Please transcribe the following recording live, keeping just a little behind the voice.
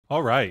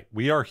All right,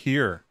 we are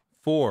here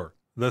for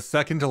the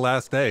second to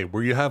last day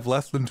where you have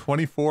less than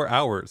 24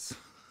 hours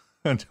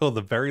until the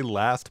very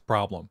last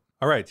problem.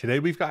 All right, today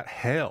we've got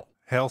hail.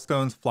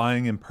 Hailstones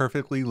flying in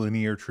perfectly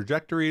linear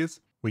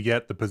trajectories. We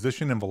get the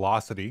position and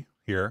velocity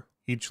here.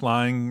 Each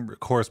line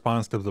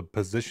corresponds to the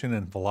position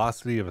and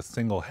velocity of a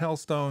single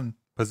hailstone.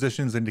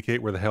 Positions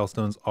indicate where the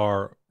hailstones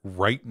are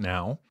right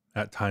now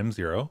at time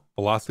 0.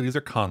 Velocities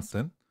are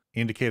constant,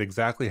 indicate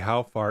exactly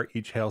how far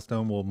each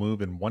hailstone will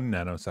move in 1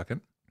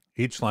 nanosecond.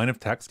 Each line of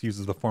text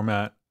uses the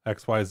format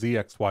XYZ,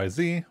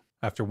 XYZ.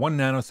 After 1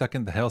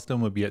 nanosecond, the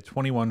hailstone would be at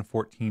 21,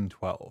 14,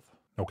 12.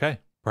 Okay,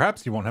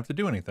 perhaps you won't have to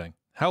do anything.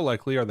 How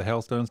likely are the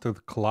hailstones to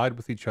collide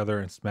with each other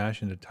and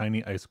smash into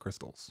tiny ice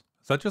crystals?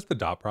 Is that just the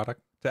dot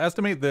product? To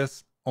estimate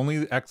this, only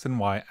the X and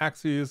Y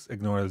axes,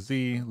 ignore the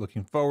Z.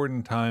 Looking forward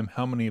in time,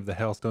 how many of the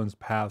hailstones'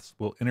 paths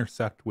will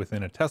intersect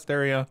within a test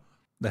area?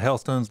 The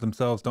hailstones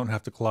themselves don't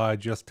have to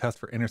collide, just test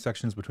for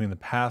intersections between the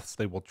paths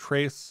they will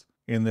trace.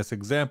 In this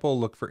example,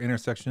 look for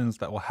intersections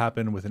that will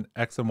happen with an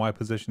X and Y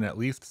position at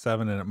least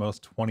 7 and at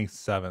most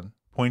 27.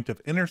 Point of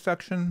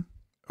intersection?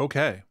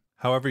 Okay.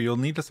 However, you'll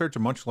need to search a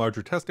much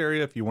larger test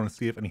area if you want to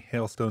see if any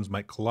hailstones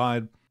might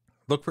collide.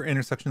 Look for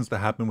intersections that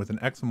happen with an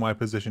X and Y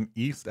position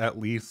east at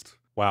least.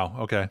 Wow,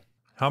 okay.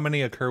 How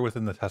many occur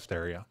within the test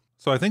area?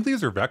 So I think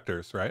these are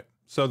vectors, right?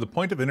 So the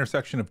point of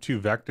intersection of two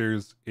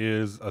vectors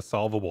is a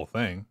solvable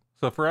thing.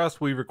 So for us,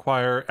 we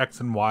require X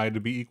and Y to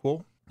be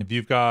equal. If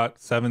you've got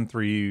 7,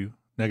 3,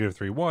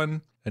 -3,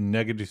 1, and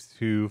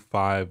 -2,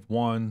 5,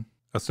 1,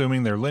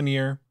 assuming they're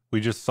linear,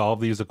 we just solve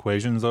these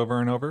equations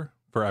over and over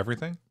for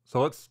everything.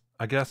 So let's,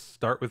 I guess,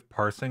 start with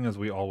parsing as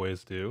we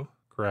always do.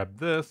 Grab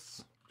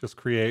this, just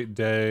create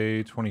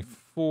day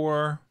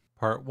 24,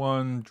 part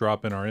 1,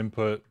 drop in our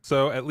input.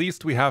 So at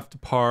least we have to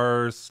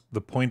parse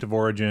the point of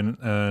origin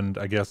and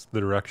I guess the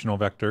directional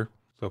vector.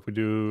 So if we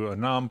do a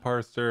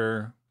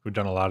nom-parser, we've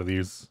done a lot of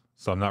these,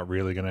 so I'm not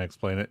really going to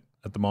explain it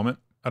at the moment.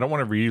 I don't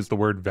want to reuse the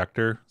word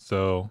vector,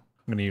 so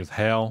I'm going to use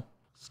hail,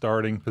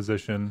 starting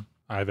position,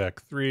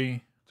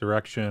 IVEC3,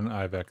 direction,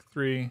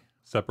 IVEC3,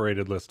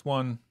 separated list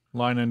 1,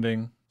 line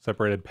ending,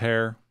 separated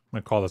pair. I'm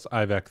going to call this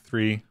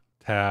IVEC3,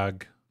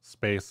 tag,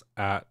 space,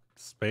 at,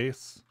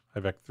 space,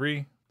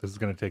 IVEC3. This is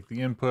going to take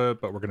the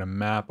input, but we're going to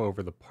map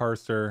over the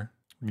parser.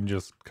 You can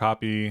just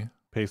copy,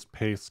 paste,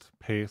 paste,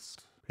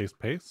 paste, paste,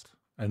 paste.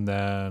 And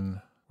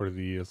then what are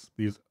these?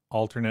 These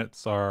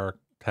alternates are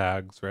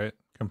tags, right?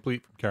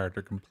 Complete from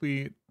character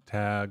complete,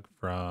 tag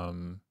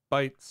from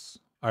bytes.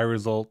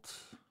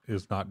 iResult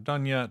is not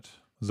done yet.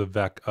 There's a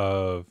vec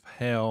of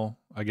hail,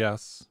 I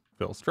guess.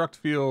 Fill struct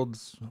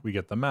fields. We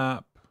get the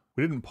map.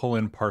 We didn't pull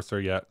in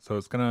parser yet, so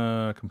it's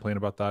gonna complain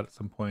about that at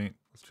some point.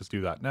 Let's just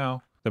do that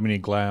now. Then we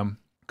need glam,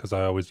 because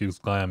I always use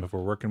glam if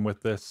we're working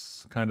with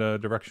this kind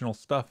of directional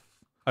stuff.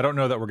 I don't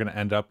know that we're gonna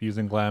end up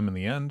using glam in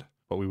the end,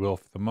 but we will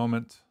for the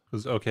moment. This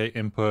is okay,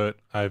 input,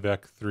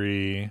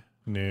 IVEC3,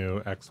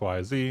 new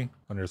XYZ,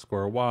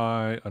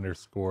 _Y,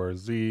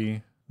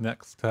 _Z.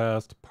 Next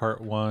test,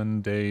 part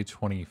 1, day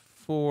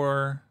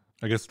 24.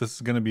 I guess this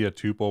is gonna be a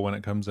tuple when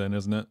it comes in,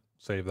 isn't it?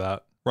 Save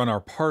that. Run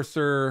our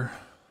parser,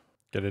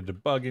 get a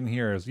debug in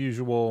here as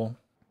usual.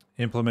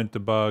 Implement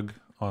debug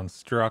on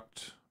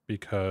struct,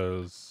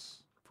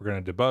 because if we're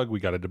gonna debug, we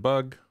gotta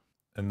debug.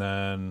 And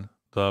then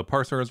the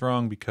parser is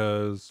wrong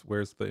because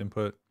where's the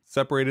input?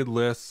 Separated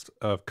list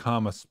of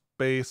comma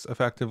space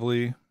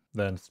effectively,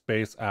 then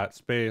space at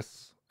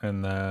space,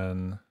 and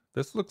then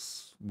this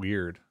looks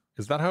weird.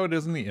 Is that how it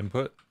is in the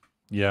input?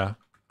 Yeah.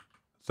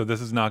 So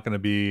this is not going to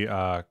be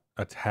a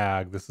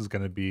tag. This is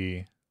going to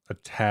be a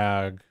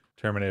tag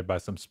terminated by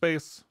some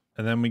space.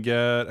 And then we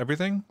get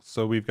everything.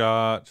 So we've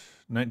got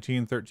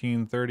 19,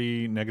 13,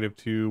 30,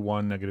 -2,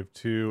 1,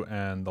 -2.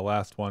 And the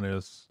last one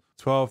is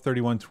 12,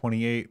 31,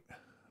 28,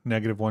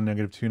 -1,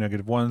 -2,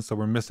 -1. So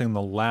we're missing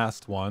the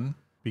last one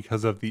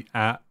because of the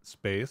at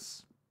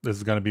space. This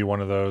is going to be one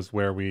of those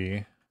where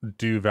we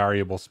do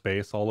variable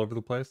space all over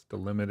the place.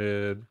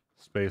 Delimited,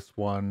 space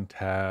 1,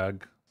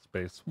 tag,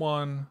 space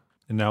 1.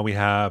 And now we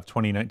have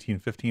 2019,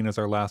 15 as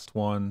our last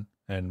one,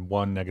 and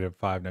 1,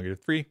 -5,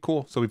 -3.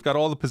 Cool. So we've got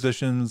all the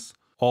positions,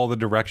 all the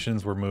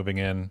directions we're moving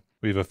in.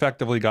 We've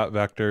effectively got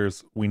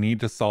vectors. We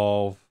need to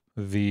solve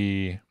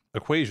the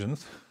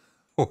equations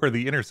for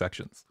the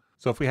intersections.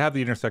 So if we have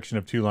the intersection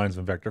of two lines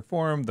in vector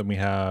form, then we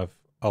have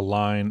a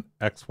line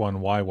x1,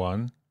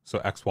 y1, so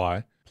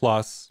xy,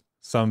 plus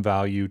some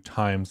value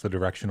times the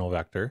directional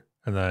vector.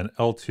 And then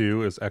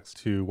L2 is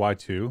x2,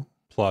 y2,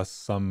 plus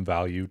some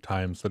value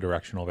times the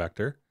directional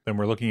vector. Then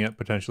we're looking at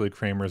potentially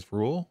Kramer's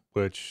rule,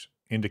 which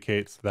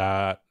indicates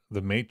that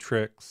the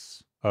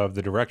matrix of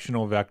the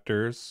directional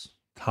vectors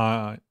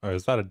or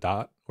is that a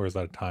dot or is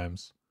that a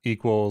times,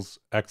 equals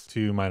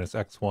x2 minus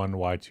x1,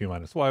 y2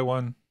 minus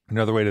y1.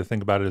 Another way to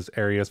think about it is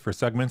areas for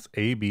segments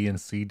A, B, and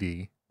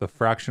CD. The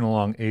fraction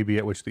along AB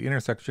at which the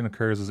intersection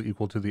occurs is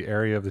equal to the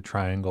area of the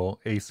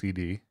triangle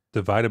ACD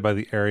divided by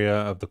the area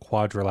of the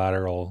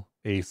quadrilateral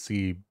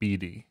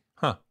ACBD.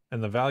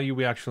 And the value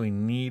we actually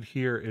need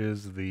here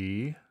is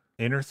the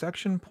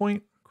intersection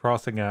point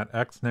crossing at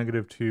x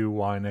 -2,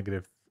 y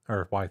negative,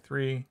 or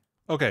Y3.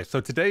 Okay,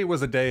 so today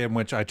was a day in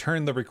which I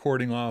turned the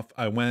recording off.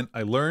 I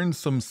learned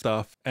some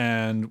stuff,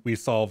 and we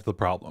solved the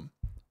problem.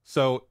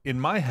 So in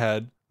my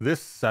head,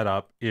 this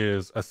setup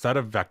is a set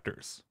of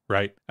vectors,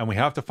 right? And we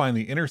have to find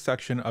the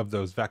intersection of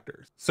those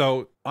vectors.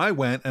 So I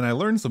went and I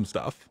learned some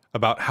stuff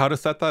about how to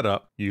set that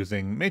up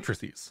using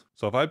matrices.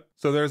 So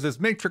there's this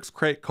matrix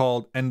crate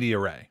called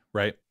ND-array,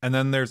 right? And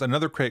then there's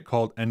another crate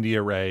called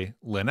ND-array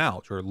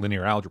linalg, or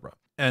linear algebra.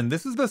 And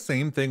this is the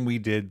same thing we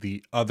did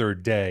the other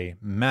day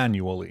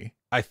manually.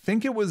 I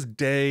think it was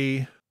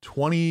day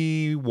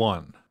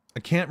 21. I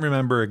can't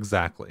remember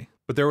exactly.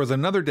 But there was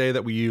another day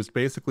that we used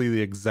basically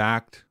the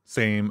exact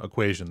same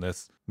equation,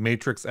 this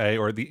matrix A,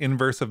 or the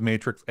inverse of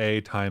matrix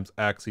A times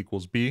X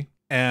equals B.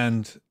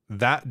 And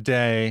that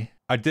day,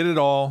 I did it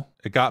all.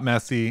 It got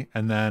messy,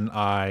 and then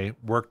I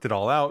worked it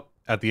all out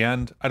at the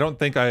end. I don't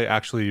think I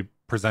actually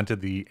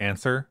presented the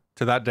answer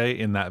to that day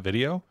in that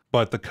video,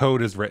 but the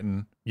code is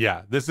written.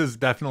 Yeah, this is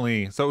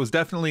definitely, so it was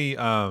definitely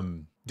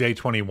day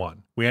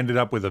 21. We ended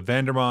up with a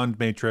Vandermonde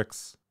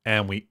matrix,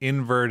 and we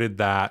inverted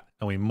that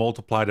and we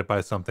multiplied it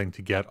by something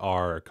to get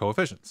our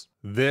coefficients.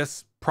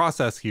 This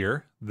process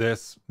here,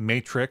 this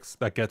matrix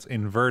that gets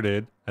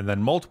inverted and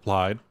then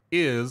multiplied,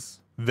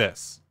 is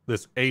this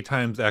A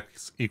times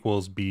X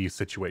equals B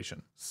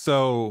situation.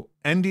 So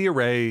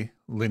ND-array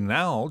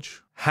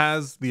linalg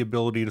has the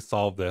ability to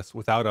solve this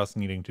without us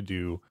needing to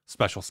do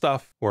special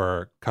stuff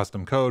or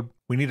custom code.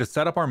 We need to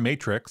set up our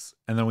matrix,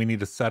 and then we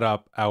need to set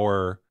up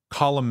our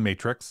column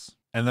matrix,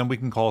 and then we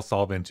can call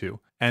solve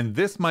into. And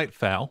this might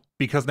fail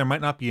because there might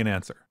not be an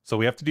answer. So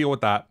we have to deal with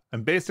that.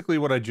 And basically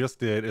what I just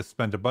did is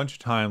spend a bunch of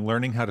time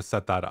learning how to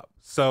set that up.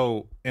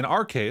 So in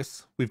our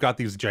case, we've got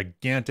these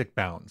gigantic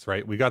bounds,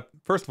 right? We got,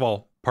 first of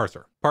all,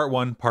 parser. Part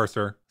 1,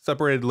 parser.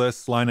 Separated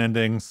lists, line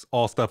endings,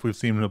 all stuff we've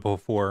seen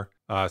before.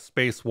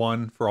 Space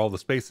 1 for all the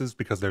spaces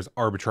because there's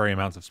arbitrary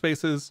amounts of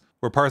spaces.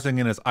 We're parsing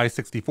in as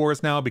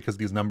I64s now because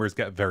these numbers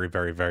get very,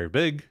 very, very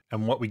big.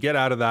 And what we get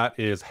out of that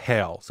is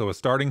hail. So a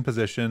starting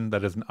position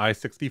that is an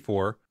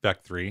I64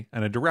 vec3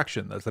 and a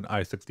direction that's an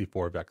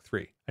I64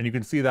 vec3. And you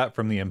can see that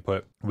from the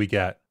input. We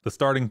get the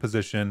starting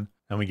position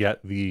and we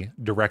get the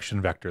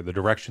direction vector, the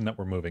direction that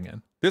we're moving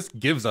in. This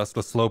gives us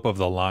the slope of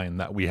the line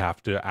that we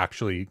have to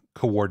actually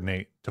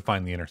coordinate to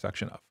find the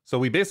intersection of. So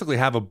we basically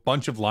have a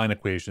bunch of line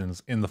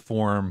equations in the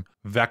form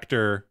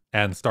vector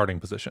and starting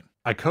position.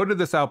 I coded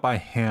this out by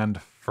hand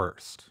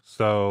first.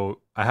 So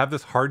I have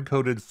this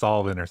hard-coded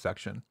solve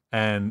intersection,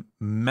 and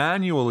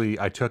manually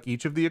I took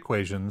each of the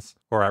equations,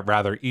 or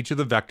rather each of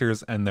the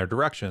vectors and their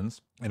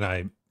directions, and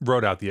I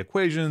wrote out the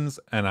equations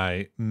and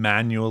I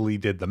manually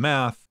did the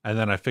math, and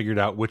then I figured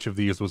out which of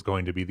these was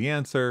going to be the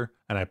answer,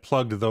 and I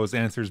plugged those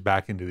answers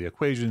back into the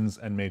equations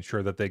and made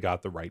sure that they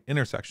got the right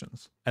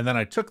intersections. And then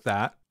I took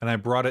that and I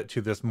brought it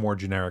to this more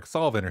generic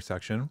solve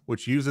intersection,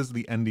 which uses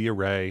the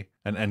ND-array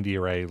and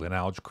ND-array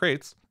linalg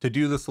crates to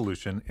do the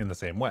solution in the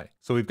same way.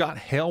 So we've got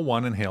hail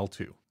 1 and hail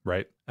 2,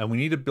 right? And we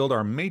need to build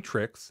our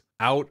matrix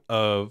out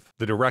of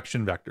the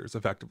direction vectors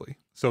effectively.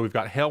 So we've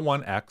got hail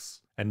 1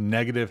 X and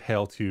negative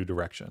hail 2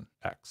 direction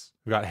X.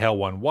 We've got hail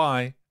 1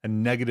 Y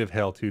and negative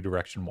hail 2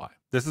 direction Y.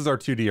 This is our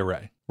 2D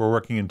array. We're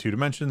working in 2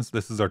 dimensions.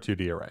 This is our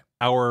 2D array.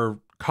 Our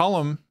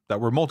column that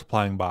we're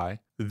multiplying by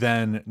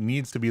then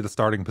needs to be the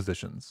starting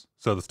positions.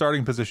 So the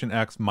starting position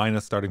X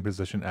minus starting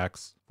position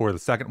X for the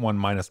second one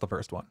minus the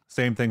first one.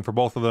 Same thing for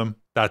both of them.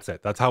 That's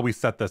it. That's how we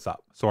set this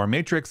up. So our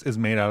matrix is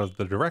made out of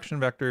the direction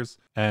vectors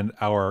and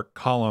our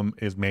column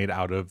is made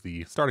out of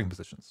the starting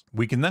positions.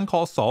 We can then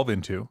call solve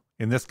into.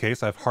 In this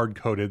case, I've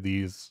hard-coded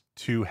these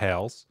 2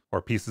 hails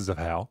or pieces of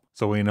hail,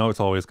 so we know it's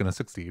always going to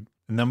succeed.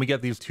 And then we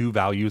get these 2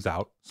 values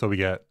out, so we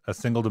get a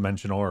single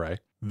dimensional array.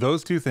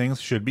 Those 2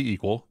 things should be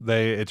equal.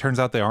 It turns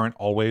out they aren't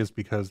always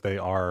because they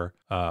are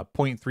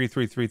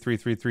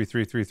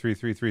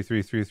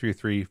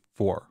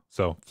 0.333333333333334.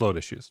 So float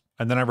issues.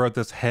 And then I wrote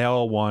this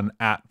hail1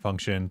 at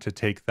function to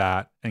take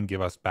that and give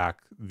us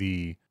back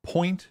the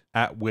point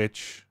at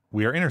which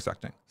we are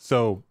intersecting.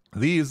 So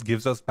these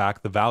gives us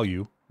back the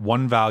value,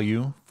 1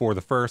 value for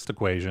the first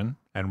equation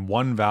and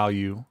 1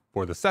 value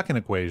for the second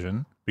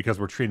equation, because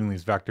we're treating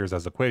these vectors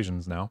as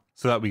equations now,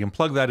 so that we can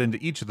plug that into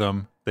each of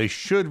them. They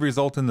should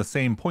result in the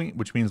same point,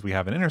 which means we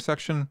have an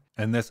intersection,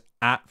 and this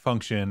at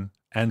function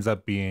ends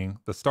up being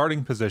the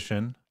starting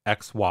position,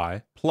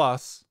 xy,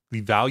 plus the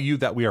value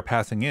that we are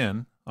passing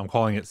in, I'm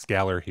calling it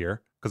scalar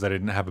here, because I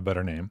didn't have a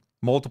better name,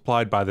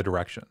 multiplied by the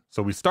direction.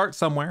 So we start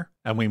somewhere,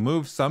 and we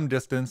move some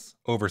distance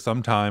over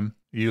some time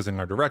using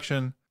our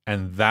direction,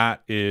 and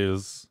that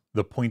is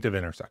the point of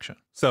intersection.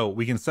 So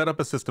we can set up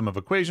a system of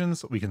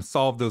equations, we can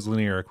solve those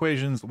linear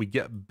equations, we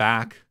get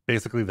back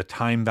basically the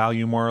time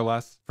value more or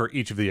less for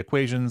each of the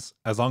equations.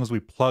 As long as we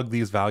plug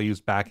these values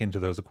back into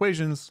those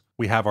equations,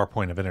 we have our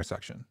point of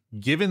intersection.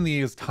 Given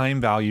these time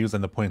values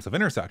and the points of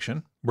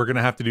intersection, we're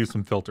gonna have to do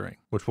some filtering,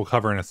 which we'll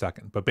cover in a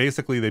second. But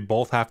basically they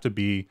both have to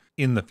be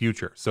in the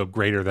future, so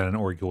greater than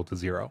or equal to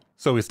 0.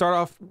 So we start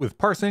off with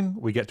parsing,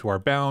 we get to our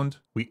bound,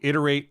 we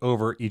iterate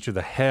over each of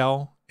the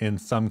hail in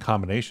some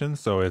combination.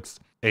 So it's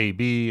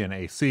AB and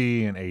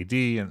AC and AD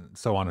and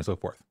so on and so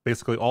forth.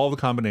 Basically all the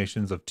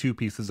combinations of two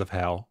pieces of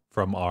hail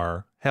from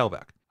our hail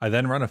vec. I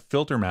then run a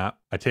filter map.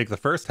 I take the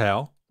first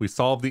hail, we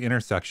solve the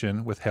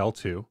intersection with hail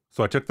 2.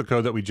 So I took the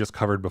code that we just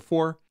covered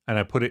before and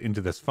I put it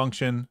into this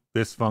function.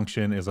 This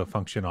function is a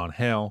function on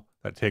hail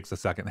that takes the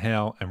second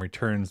hail and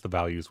returns the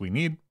values we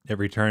need. It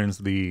returns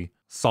the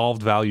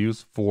solved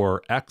values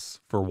for x,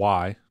 for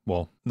y,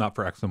 well, not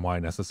for x and y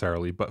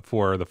necessarily, but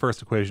for the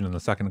first equation and the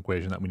second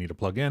equation that we need to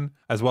plug in,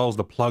 as well as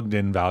the plugged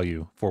in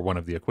value for one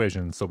of the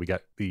equations, so we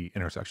get the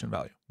intersection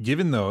value.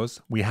 Given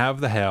those, we have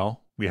the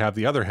hail, we have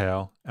the other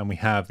hail, and we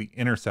have the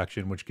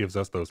intersection, which gives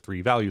us those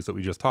three values that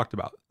we just talked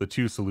about, the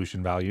two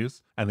solution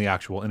values and the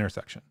actual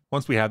intersection.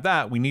 Once we have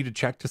that, we need to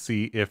check to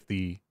see if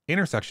the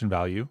intersection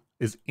value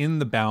is in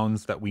the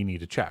bounds that we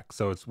need to check.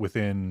 So it's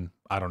within,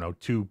 I don't know,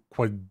 2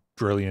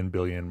 quadrillion,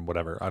 billion,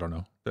 whatever. I don't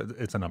know.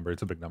 It's a number.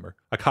 It's a big number.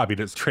 I copied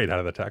it straight out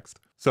of the text.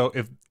 So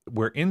if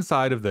we're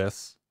inside of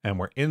this and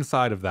we're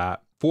inside of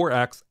that for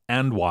x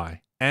and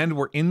y, and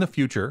we're in the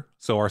future,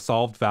 so our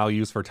solved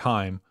values for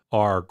time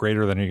are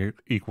greater than or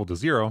equal to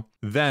 0,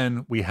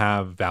 then we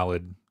have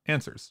valid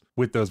answers.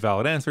 With those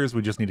valid answers,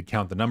 we just need to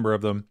count the number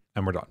of them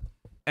and we're done.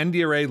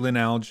 ND-array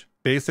linalg,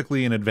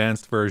 basically an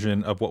advanced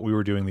version of what we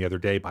were doing the other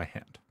day by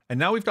hand. And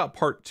now we've got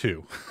part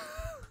 2,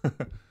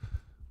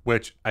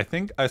 which I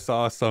think I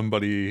saw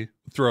somebody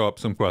throw up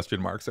some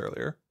question marks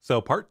earlier.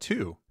 So part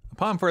 2,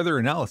 upon further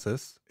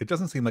analysis, it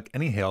doesn't seem like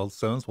any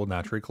hailstones will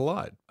naturally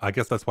collide. I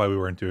guess that's why we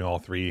weren't doing all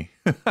three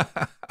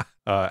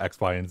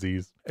X, Y, and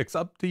Z's. It's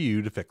up to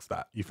you to fix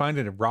that. You find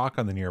a rock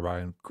on the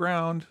nearby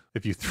ground.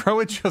 If you throw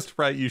it just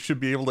right, you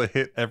should be able to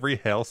hit every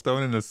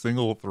hailstone in a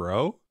single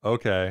throw.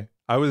 Okay.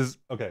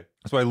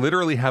 So I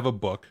literally have a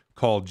book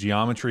called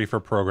Geometry for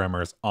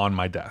Programmers on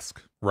my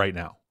desk right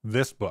now.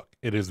 This book.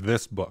 It is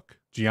this book.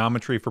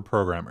 Geometry for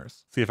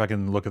Programmers. See if I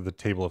can look at the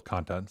table of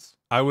contents.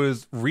 I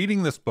was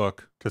reading this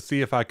book to see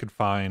if I could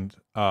find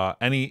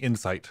any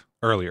insight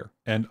earlier.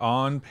 And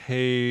on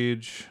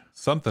page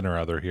something or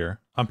other here,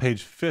 on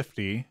page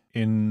 50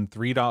 in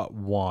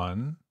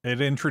 3.1,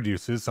 it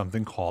introduces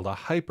something called a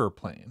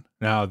hyperplane.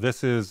 Now,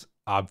 this is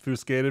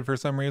obfuscated for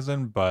some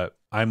reason, but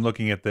I'm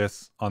looking at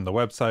this on the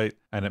website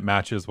and it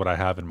matches what I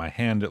have in my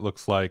hand, it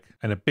looks like.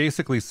 And it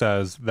basically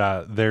says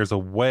that there's a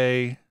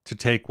way to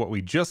take what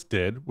we just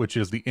did, which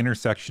is the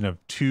intersection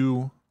of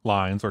two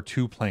lines or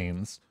two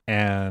planes,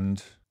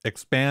 and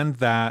expand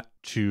that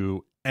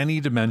to any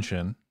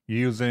dimension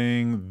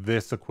using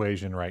this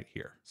equation right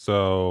here.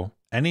 So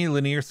any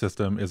linear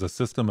system is a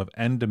system of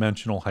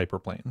n-dimensional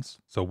hyperplanes.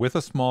 So with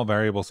a small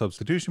variable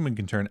substitution, we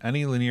can turn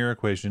any linear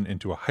equation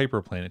into a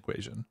hyperplane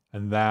equation.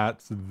 And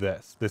that's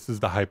this. This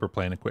is the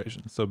hyperplane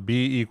equation. So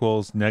b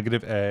equals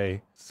negative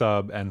a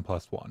sub n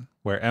plus 1,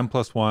 where n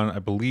plus 1, I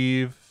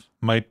believe,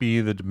 might be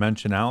the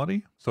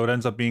dimensionality. So it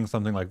ends up being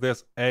something like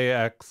this: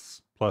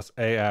 ax plus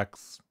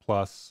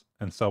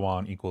and so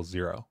on equals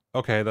 0.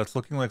 Okay, that's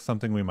looking like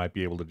something we might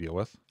be able to deal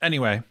with.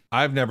 Anyway,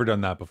 I've never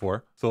done that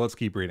before, so let's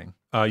keep reading.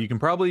 You can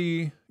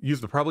probably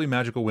use the probably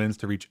magical winds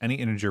to reach any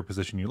integer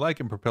position you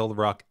like and propel the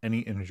rock any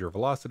integer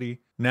velocity.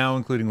 Now,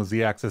 including the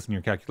z-axis in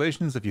your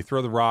calculations, if you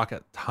throw the rock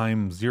at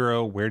time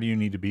 0, where do you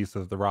need to be so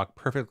that the rock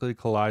perfectly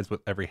collides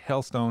with every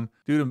hailstone?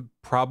 Due to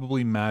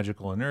probably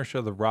magical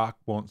inertia, the rock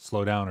won't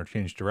slow down or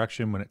change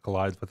direction when it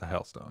collides with a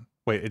hailstone.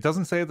 Wait, it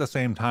doesn't say at the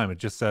same time, it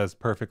just says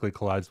perfectly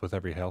collides with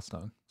every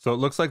hailstone. So it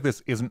looks like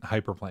this isn't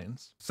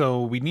hyperplanes.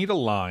 So we need a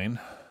line,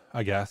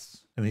 I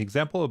guess. In the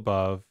example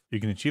above, you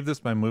can achieve this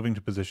by moving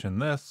to position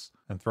this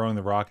and throwing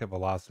the rock at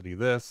velocity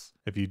this.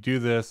 If you do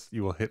this,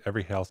 you will hit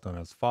every hailstone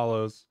as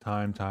follows.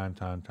 Time.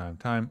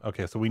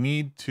 Okay, so we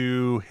need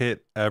to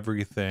hit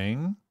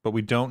everything, but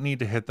we don't need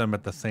to hit them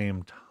at the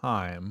same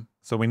time.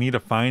 So we need to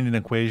find an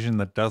equation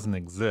that doesn't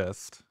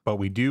exist, but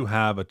we do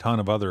have a ton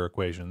of other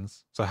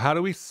equations. So how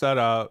do we set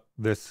up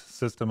this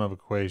system of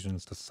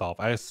equations to solve?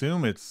 I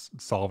assume it's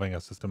solving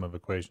a system of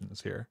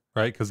equations here,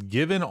 right? Because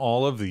given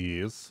all of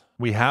these,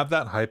 we have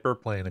that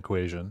hyperplane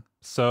equation.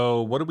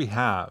 So what do we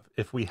have?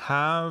 If we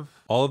have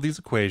all of these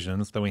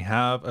equations, then we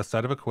have a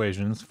set of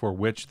equations for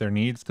which there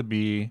needs to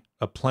be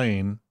a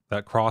plane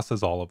that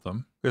crosses all of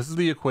them. This is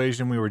the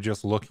equation we were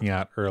just looking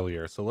at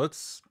earlier. So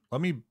let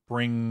me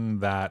bring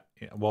that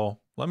in. Well,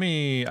 let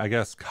me, I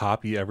guess,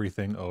 copy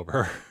everything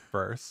over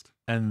first.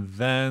 And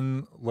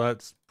then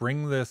let's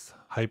bring this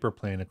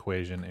hyperplane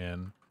equation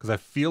in, because I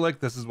feel like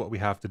this is what we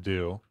have to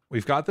do.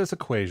 We've got this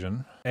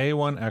equation,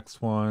 a1,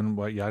 x1,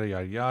 what, yada,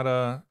 yada,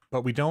 yada,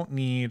 but we don't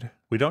need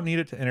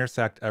it to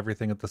intersect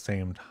everything at the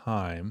same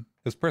time.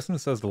 This person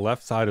says the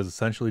left side is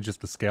essentially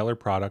just the scalar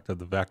product of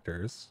the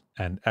vectors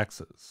and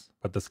x's,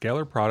 but the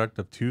scalar product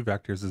of two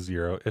vectors is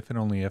 0 if and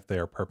only if they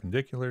are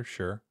perpendicular,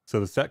 sure.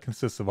 So the set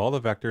consists of all the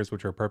vectors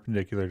which are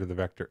perpendicular to the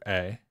vector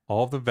A,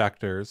 all of the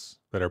vectors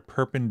that are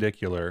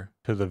perpendicular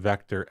to the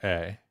vector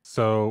A.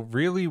 So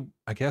really,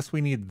 I guess we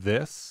need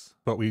this,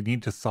 but we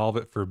need to solve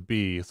it for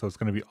B. So it's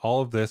going to be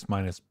all of this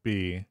minus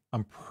B.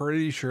 I'm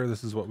pretty sure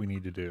this is what we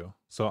need to do.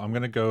 So I'm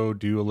going to go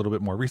do a little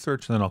bit more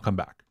research and then I'll come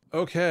back.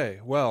 Okay,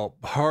 well,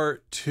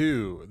 part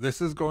 2. This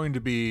is going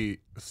to be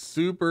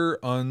super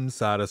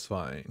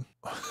unsatisfying.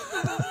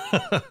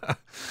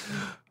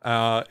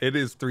 It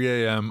is 3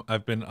 a.m.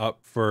 I've been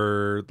up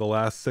for the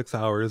last 6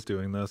 hours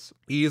doing this.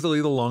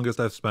 Easily the longest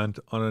I've spent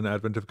on an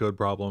Advent of Code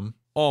problem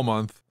all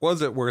month.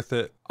 Was it worth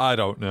it? I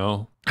don't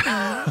know.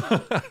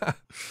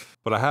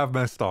 But I have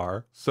my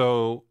star.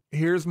 So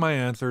here's my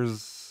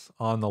answers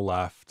on the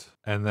left.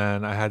 And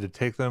then I had to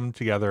take them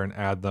together and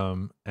add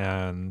them.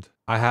 And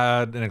I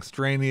had an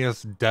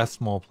extraneous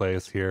decimal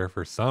place here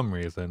for some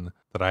reason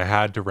that I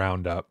had to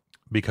round up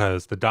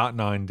because the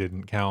 .9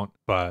 didn't count,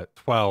 but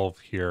 12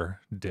 here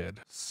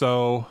did.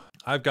 So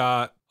I've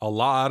got a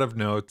lot of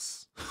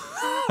notes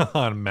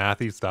on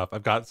mathy stuff.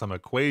 I've got some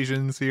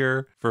equations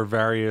here for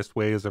various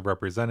ways of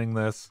representing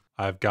this.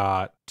 I've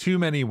got too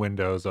many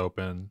windows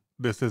open.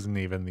 This isn't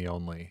even the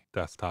only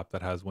desktop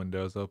that has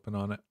windows open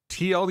on it.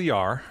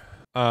 TLDR,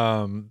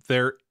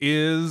 there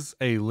is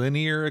a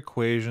linear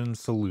equation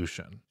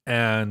solution,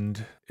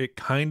 and it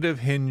kind of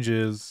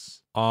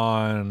hinges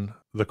on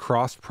the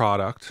cross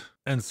product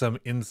and some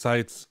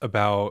insights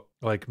about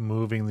like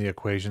moving the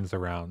equations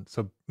around.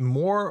 So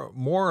more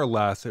or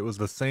less, it was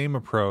the same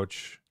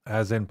approach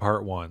as in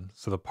part 1.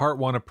 So the part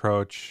 1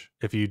 approach,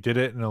 if you did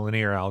it in a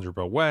linear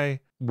algebra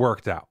way,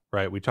 worked out,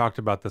 right? We talked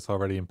about this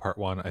already in part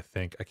 1, I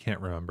think. I can't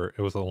remember.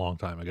 It was a long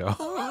time ago.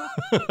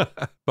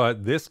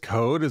 But this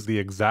code is the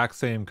exact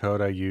same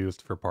code I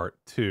used for part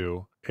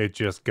 2. It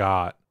just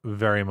got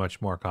very much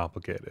more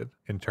complicated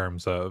in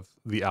terms of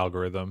the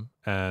algorithm,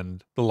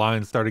 and the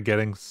lines started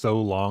getting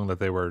so long that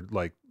they were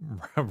like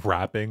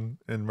wrapping.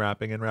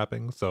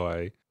 So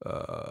I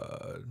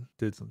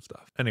did some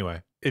stuff.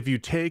 Anyway, if you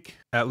take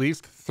at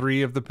least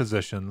 3 of the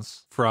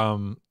positions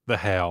from the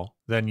Hail,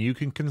 then you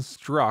can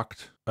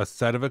construct a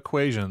set of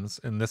equations.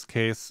 In this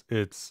case,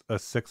 it's a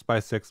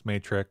 6x6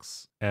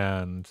 matrix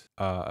and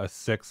a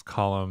 6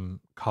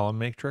 column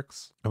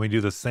matrix. And we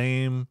do the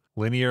same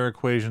linear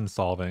equation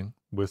solving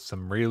with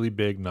some really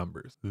big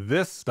numbers.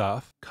 This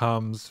stuff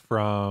comes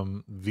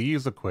from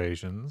these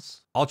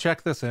equations. I'll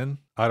check this in.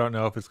 I don't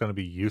know if it's going to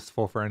be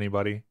useful for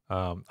anybody.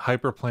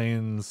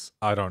 Hyperplanes,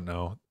 I don't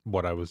know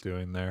what I was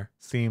doing there.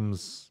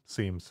 Seems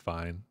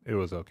fine. It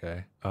was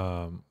okay.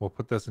 We'll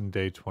put this in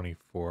day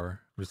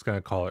 24. I'm just going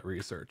to call it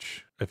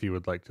research if you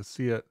would like to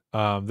see it.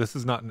 This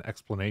is not an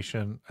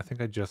explanation. I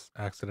think I just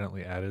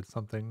accidentally added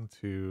something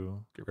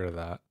to get rid of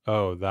that.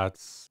 Oh,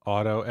 that's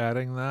auto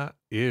adding that?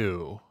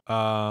 Ew.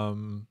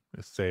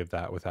 Just save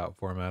that without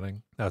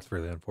formatting. That's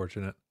really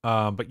unfortunate.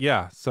 But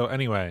yeah, so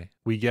anyway,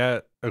 we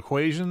get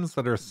equations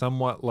that are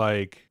somewhat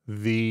like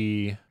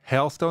the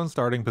hailstone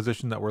starting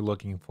position that we're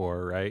looking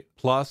for, right?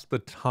 Plus the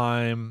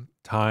time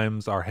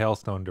times our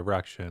hailstone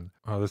direction.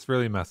 Oh, this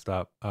really messed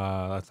up.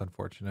 That's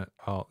unfortunate.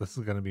 Oh, this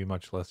is going to be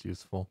much less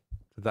useful.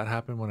 Did that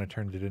happen when I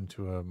turned it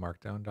into a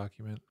markdown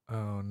document?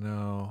 Oh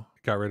no.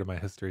 Got rid of my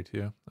history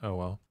too. Oh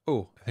well.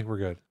 Oh, I think we're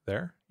good.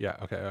 There? Yeah,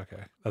 okay.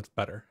 That's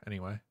better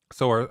anyway.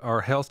 So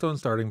our hailstone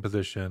starting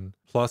position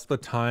plus the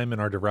time in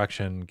our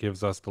direction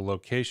gives us the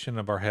location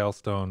of our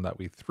hailstone that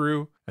we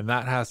threw, and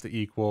that has to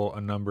equal a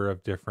number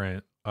of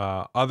different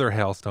other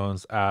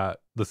hailstones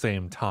at the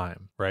same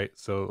time, right?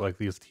 So like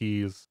these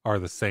T's are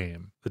the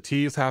same. The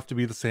T's have to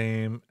be the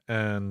same,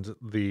 and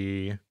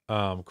the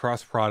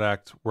cross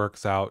product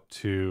works out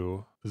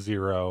to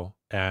 0.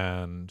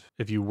 And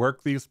if you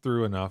work these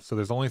through enough, so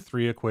there's only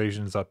 3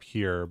 equations up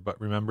here,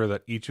 but remember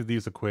that each of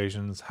these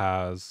equations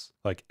has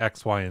like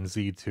X, Y, and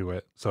Z to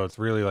it. So it's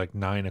really like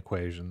 9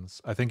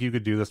 equations. I think you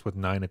could do this with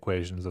 9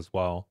 equations as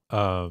well.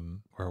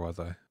 Where was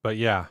I? But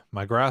yeah,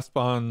 my grasp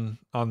on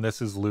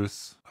this is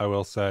loose, I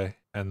will say.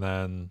 And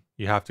then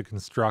you have to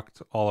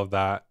construct all of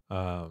that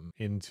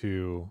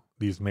into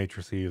these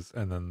matrices,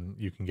 and then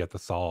you can get the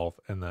solve,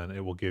 and then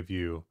it will give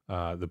you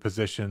the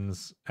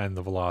positions and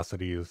the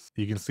velocities.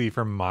 You can see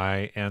from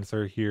my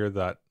answer here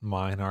that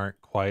mine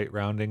aren't quite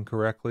rounding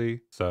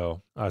correctly,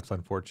 so that's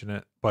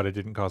unfortunate, but it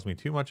didn't cause me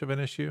too much of an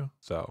issue,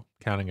 so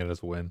counting it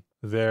as a win.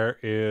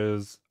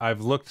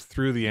 I've looked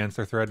through the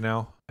answer thread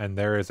now, and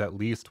there is at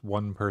least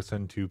 1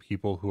 person, 2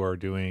 people who are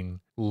doing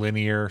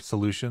linear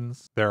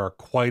solutions. There are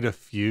quite a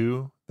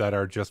few that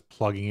are just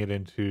plugging it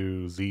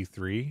into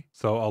Z3.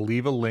 So I'll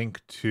leave a link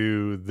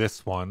to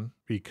this one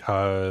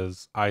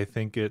because I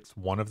think it's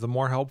one of the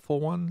more helpful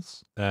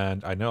ones.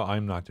 And I know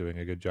I'm not doing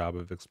a good job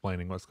of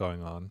explaining what's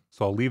going on.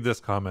 So I'll leave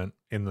this comment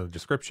in the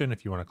description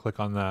if you want to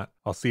click on that.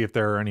 I'll see if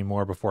there are any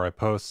more before I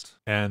post.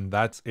 And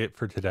that's it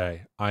for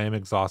today. I am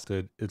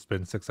exhausted. It's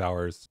been 6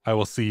 hours. I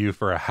will see you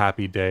for a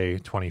happy day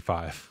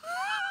 25.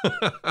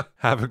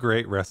 Have a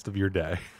great rest of your day.